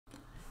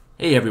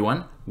Hey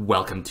everyone,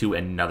 welcome to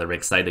another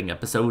exciting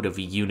episode of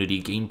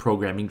Unity Game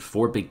Programming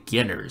for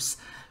Beginners.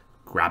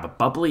 Grab a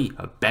bubbly,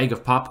 a bag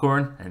of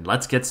popcorn, and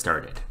let's get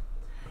started.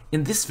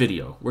 In this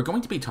video, we're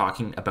going to be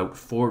talking about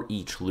for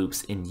each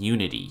loops in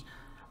Unity.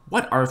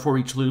 What are for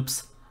each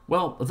loops?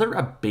 Well, they're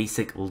a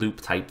basic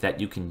loop type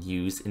that you can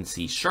use in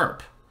C#.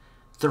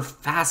 They're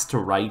fast to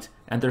write,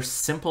 and they're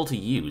simple to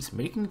use,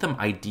 making them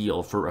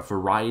ideal for a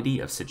variety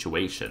of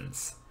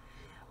situations.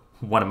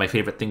 One of my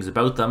favorite things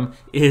about them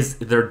is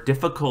they're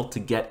difficult to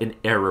get an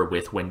error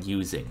with when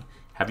using.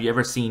 Have you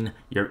ever seen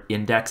your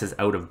index is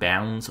out of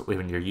bounds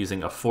when you're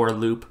using a for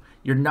loop?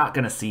 You're not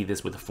going to see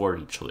this with a for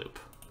each loop.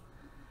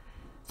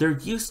 They're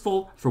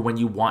useful for when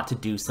you want to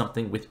do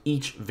something with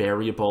each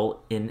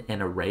variable in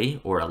an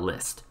array or a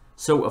list.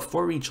 So a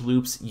for each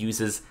loop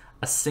uses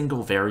a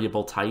single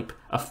variable type.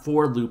 A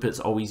for loop is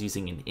always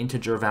using an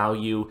integer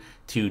value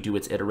to do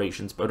its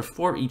iterations, but a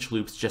for each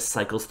loop just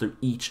cycles through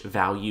each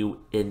value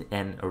in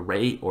an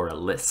array or a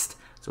list.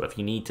 So if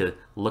you need to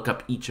look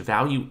up each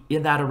value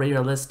in that array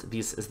or list,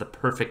 this is the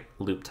perfect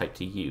loop type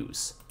to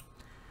use.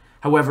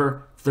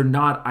 However, they're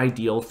not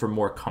ideal for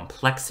more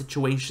complex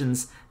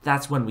situations.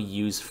 That's when we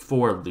use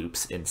for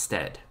loops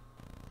instead.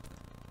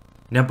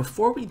 Now,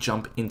 before we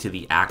jump into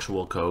the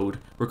actual code,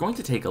 we're going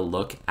to take a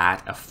look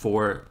at a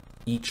for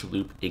each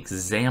loop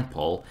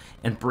example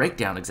and break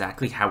down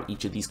exactly how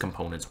each of these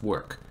components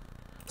work.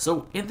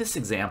 So in this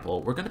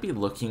example, we're going to be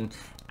looking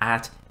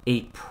at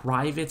a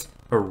private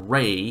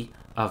array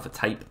of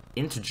type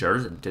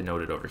integers,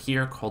 denoted over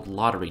here, called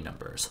lottery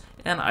numbers.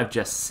 And I've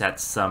just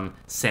set some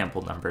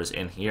sample numbers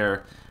in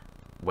here.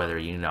 Whether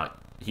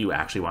you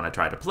actually want to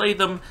try to play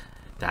them,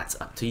 that's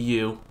up to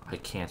you. I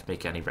can't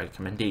make any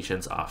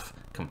recommendations off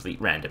complete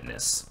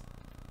randomness.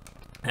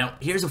 Now,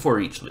 here's a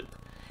for each loop.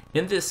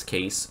 In this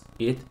case,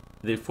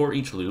 the for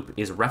each loop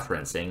is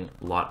referencing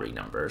lottery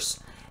numbers,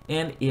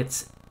 and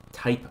its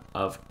type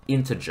of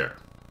integer.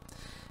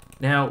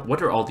 Now, what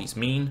do all these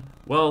mean?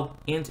 Well,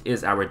 int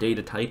is our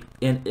data type,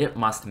 and it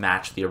must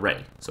match the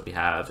array. So we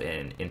have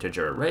an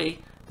integer array,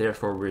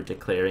 therefore we're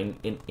declaring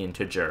an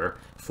integer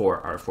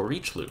for our for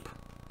each loop.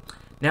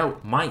 Now,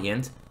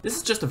 myInt, this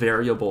is just a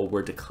variable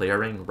we're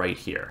declaring right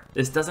here.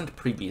 This doesn't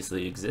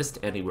previously exist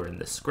anywhere in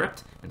the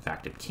script. In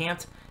fact, it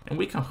can't, and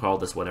we can call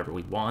this whatever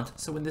we want.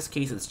 So in this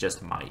case, it's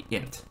just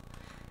myInt.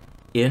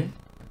 In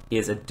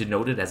is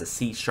denoted as a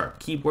C#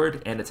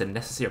 keyword, and it's a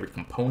necessary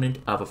component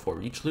of a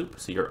for each loop.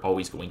 So you're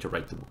always going to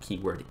write the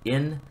keyword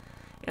in,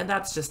 and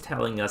that's just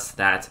telling us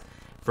that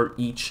for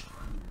each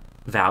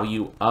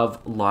value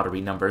of lottery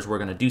numbers, we're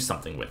going to do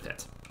something with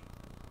it.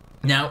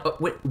 Now,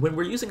 when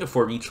we're using a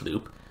for each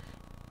loop,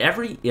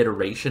 every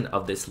iteration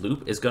of this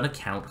loop is going to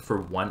count for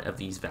one of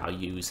these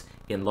values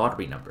in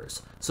lottery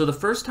numbers. So the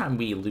first time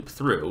we loop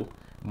through,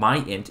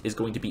 myInt is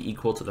going to be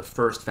equal to the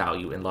first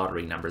value in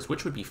lottery numbers,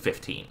 which would be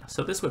 15.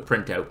 So this would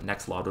print out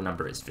next lotto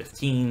number is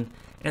 15,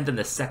 and then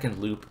the second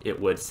loop,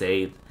 it would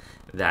say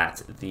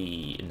that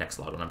the next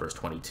lotto number is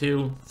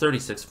 22,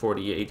 36,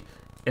 48,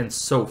 and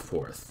so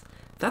forth.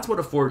 That's what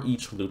a for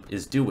each loop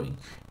is doing.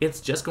 It's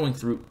just going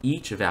through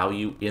each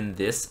value in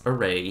this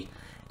array,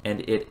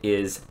 and it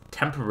is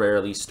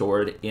temporarily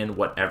stored in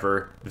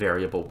whatever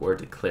variable we're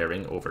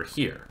declaring over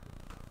here.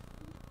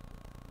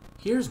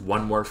 Here's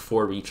one more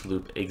for each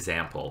loop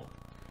example.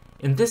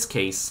 In this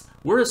case,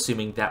 we're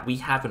assuming that we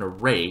have an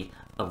array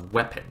of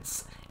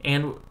weapons.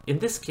 And in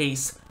this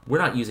case, we're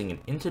not using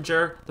an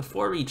integer. The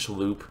for each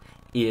loop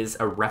is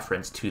a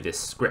reference to this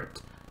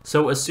script.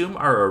 So assume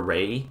our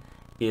array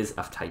is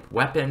of type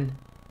weapon,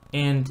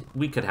 and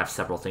we could have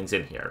several things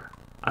in here.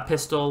 A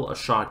pistol, a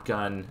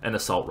shotgun, an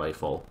assault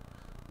rifle,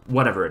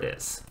 whatever it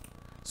is.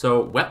 So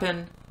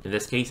weapon, in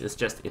this case,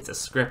 it's a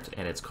script,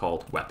 and it's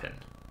called weapon.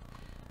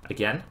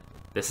 Again,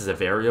 this is a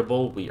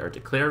variable we are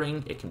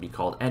declaring. It can be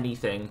called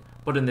anything,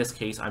 but in this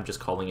case, I'm just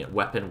calling it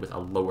weapon with a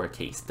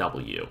lowercase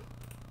w.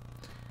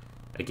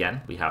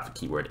 Again, we have the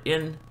keyword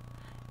in,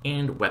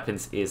 and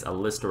weapons is a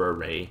list or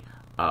array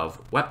of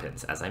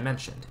weapons, as I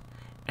mentioned.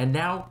 And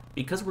now,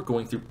 because we're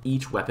going through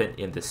each weapon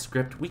in this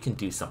script, we can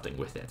do something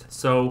with it.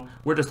 So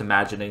we're just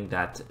imagining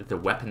that the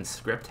weapon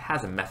script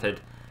has a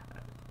method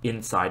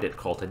inside it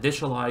called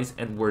initialize,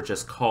 and we're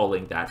just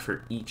calling that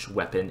for each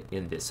weapon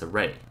in this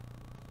array.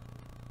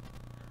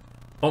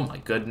 Oh my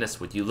goodness,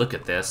 would you look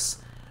at this?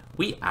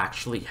 We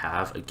actually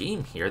have a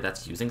game here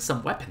that's using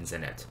some weapons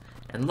in it.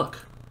 And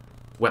look,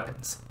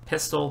 weapons,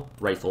 pistol,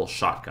 rifle,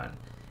 shotgun.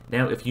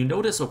 Now, if you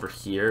notice over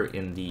here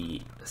in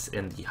the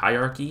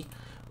hierarchy,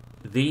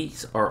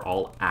 these are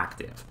all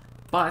active.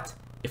 But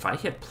if I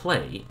hit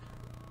play,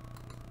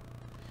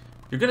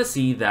 you're going to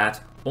see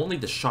that only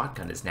the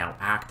shotgun is now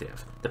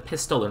active. The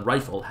pistol and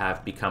rifle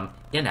have become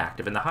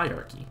inactive in the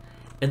hierarchy.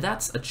 And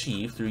that's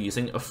achieved through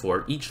using a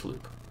for each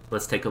loop.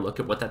 Let's take a look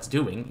at what that's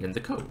doing in the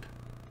code.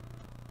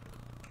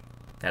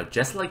 Now,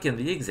 just like in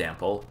the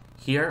example,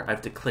 here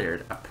I've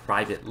declared a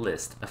private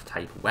list of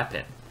type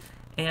weapon.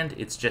 And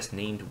it's just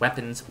named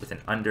weapons with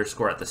an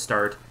underscore at the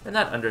start, and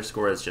that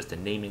underscore is just a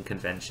naming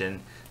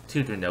convention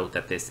to denote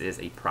that this is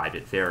a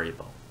private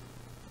variable.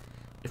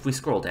 If we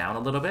scroll down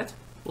a little bit,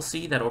 we'll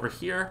see that over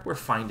here we're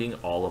finding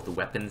all of the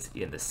weapons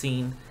in the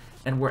scene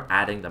and we're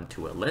adding them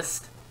to a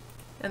list.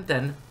 And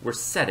then we're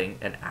setting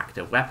an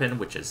active weapon,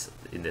 which is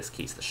in this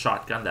case the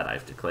shotgun that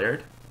I've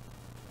declared.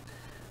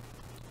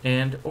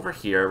 And over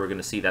here we're going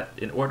to see that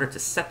in order to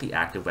set the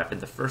active weapon,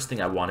 the first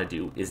thing I want to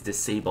do is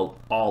disable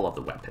all of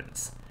the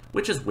weapons,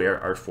 which is where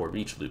our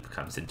Foreach loop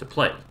comes into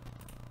play.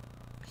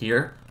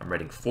 Here I'm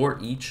writing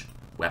Foreach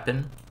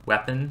weapon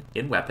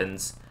in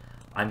weapons.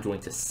 I'm going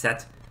to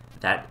set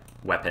that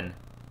weapon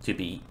to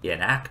be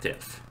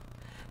inactive.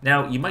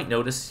 Now, you might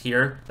notice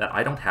here that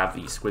I don't have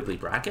these squiggly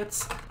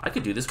brackets. I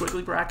could do the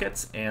squiggly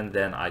brackets, and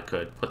then I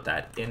could put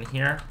that in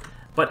here.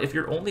 But if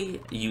you're only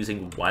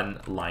using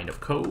one line of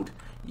code,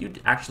 you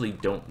actually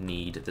don't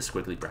need the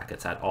squiggly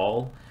brackets at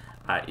all.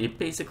 It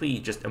basically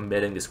just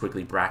omitting the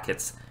squiggly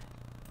brackets,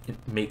 it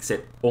makes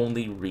it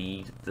only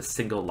read the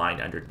single line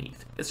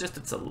underneath. It's just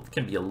it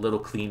can be a little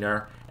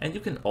cleaner, and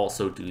you can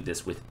also do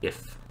this with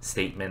if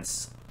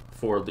statements,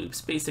 for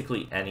loops,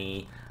 basically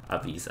any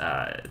of these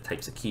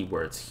types of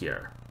keywords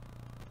here.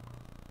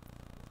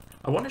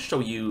 I want to show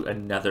you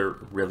another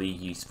really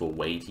useful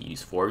way to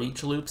use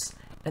Foreach loops,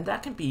 and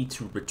that can be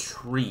to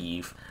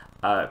retrieve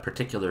a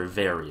particular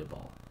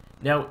variable.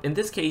 Now, in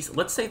this case,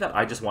 let's say that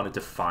I just wanted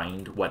to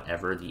find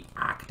whatever the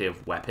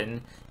active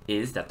weapon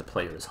is that the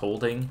player is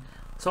holding.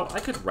 So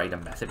I could write a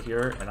method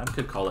here, and I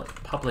could call it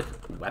public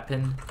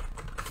weapon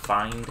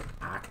find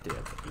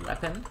active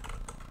weapon.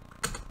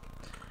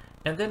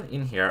 And then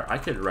in here, I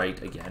could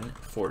write again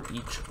for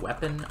each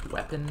weapon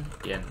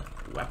in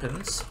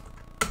weapons.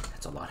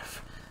 That's a lot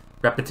of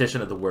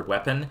repetition of the word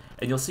weapon.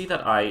 And you'll see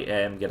that I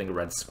am getting a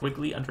red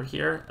squiggly under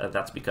here.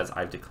 That's because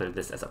I've declared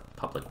this as a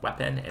public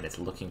weapon and it's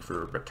looking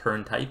for a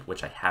return type,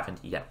 which I haven't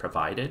yet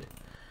provided.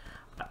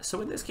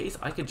 So in this case,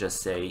 I could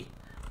just say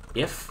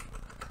if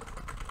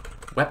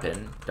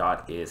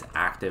weapon.is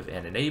active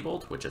and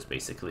enabled, which is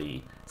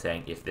basically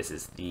saying if this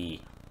is the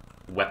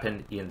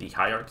weapon in the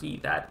hierarchy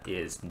that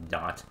is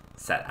not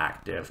set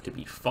active to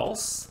be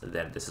false,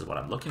 then this is what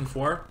I'm looking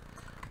for.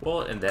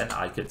 Well, and then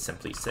I could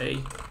simply say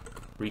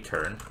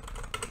return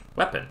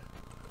weapon.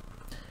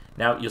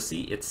 Now you'll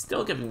see it's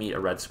still giving me a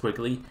red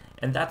squiggly,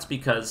 and that's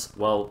because,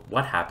 well,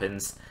 what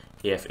happens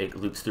if it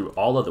loops through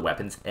all of the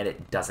weapons and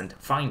it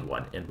doesn't find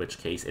one, in which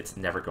case it's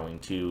never going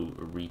to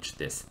reach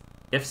this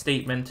if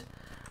statement,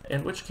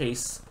 in which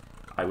case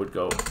I would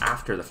go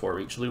after the for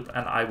each loop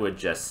and I would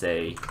just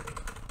say,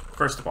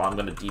 first of all, I'm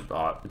going to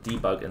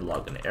debug and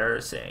log an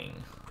error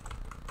saying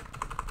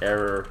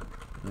error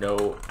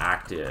no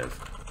active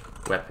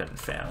weapon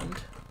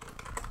found.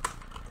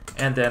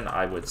 And then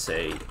I would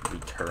say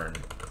return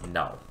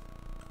null.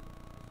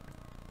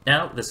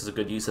 Now, this is a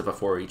good use of a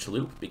for each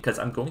loop because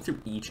I'm going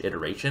through each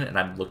iteration and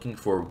I'm looking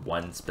for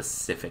one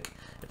specific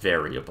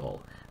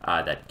variable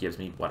that gives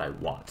me what I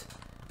want.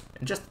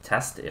 And just to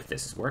test if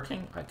this is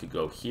working, I could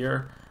go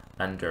here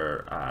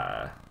under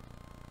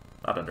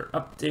not under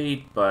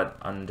update, but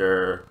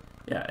under,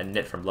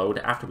 init from load.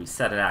 After we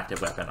set an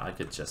active weapon, I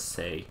could just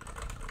say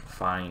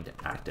find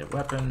active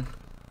weapon.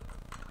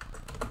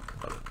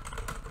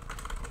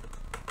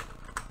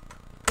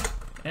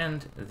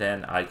 And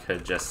then I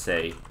could just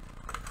say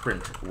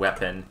print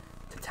weapon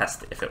to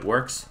test if it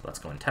works. Let's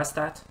go and test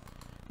that.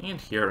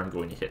 And here I'm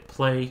going to hit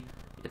play.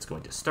 It's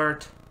going to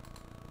start.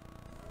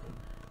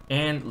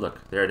 And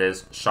look, there it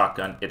is,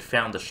 shotgun. It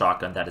found the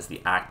shotgun. That is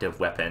the active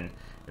weapon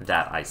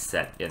that I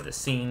set in the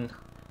scene.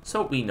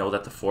 So we know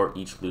that the for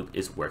each loop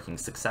is working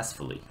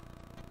successfully.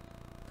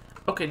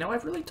 Okay, now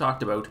I've really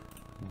talked about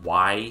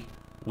why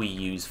we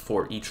use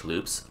for each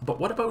loops, but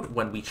what about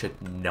when we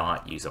should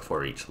not use a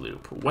for each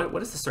loop?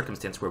 What is the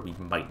circumstance where we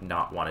might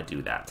not want to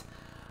do that?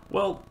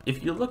 Well,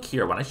 if you look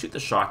here, when I shoot the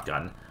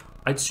shotgun,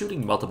 I'm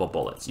shooting multiple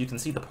bullets. You can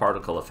see the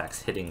particle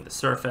effects hitting the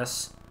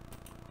surface.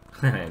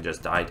 It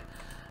just died.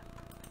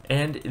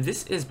 And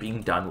this is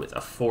being done with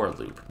a for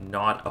loop,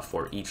 not a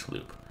for each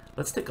loop.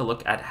 Let's take a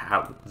look at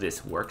how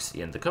this works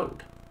in the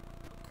code.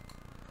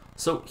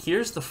 So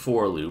here's the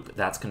for loop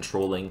that's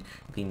controlling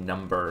the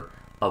number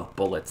of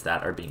bullets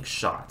that are being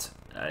shot.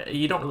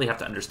 You don't really have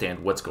to understand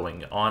what's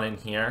going on in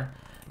here,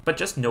 but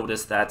just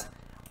notice that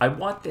I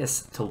want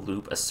this to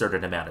loop a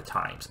certain amount of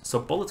times. So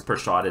bullets per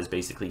shot is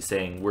basically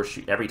saying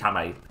every time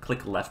I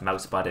click the left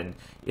mouse button,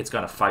 it's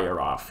going to fire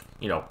off,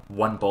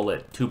 1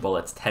 bullet, 2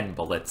 bullets, 10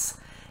 bullets.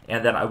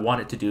 And then I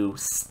want it to do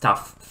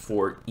stuff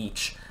for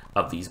each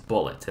of these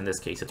bullets. In this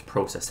case, it's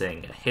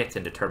processing a hit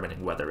and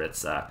determining whether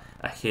it's a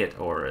hit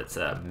or it's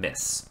a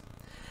miss.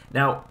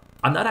 Now,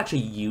 I'm not actually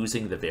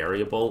using the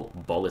variable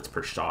bullets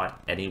per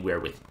shot anywhere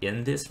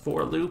within this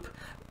for loop.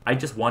 I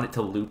just want it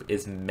to loop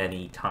as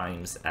many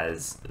times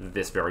as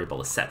this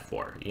variable is set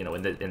for.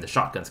 In the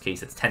shotgun's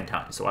case, it's 10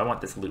 times. So I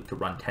want this loop to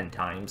run 10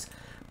 times.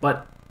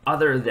 But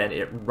other than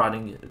it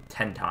running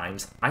 10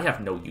 times, I have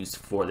no use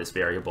for this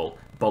variable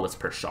bullets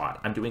per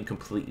shot. I'm doing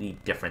completely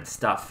different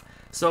stuff.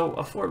 So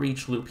a for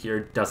each loop here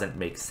doesn't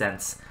make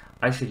sense.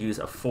 I should use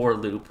a for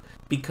loop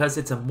because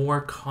it's a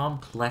more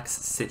complex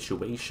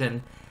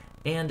situation,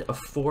 and a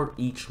for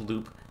each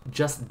loop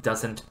just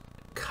doesn't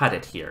cut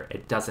it here.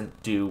 It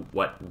doesn't do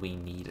what we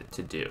need it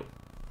to do.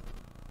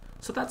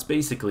 So that's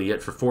basically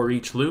it for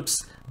Foreach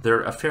loops.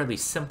 They're a fairly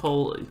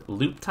simple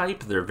loop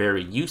type. They're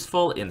very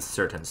useful in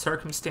certain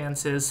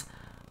circumstances.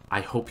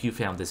 I hope you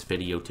found this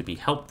video to be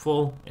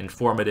helpful,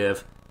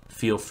 informative.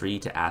 Feel free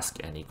to ask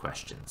any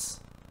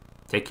questions.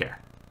 Take care.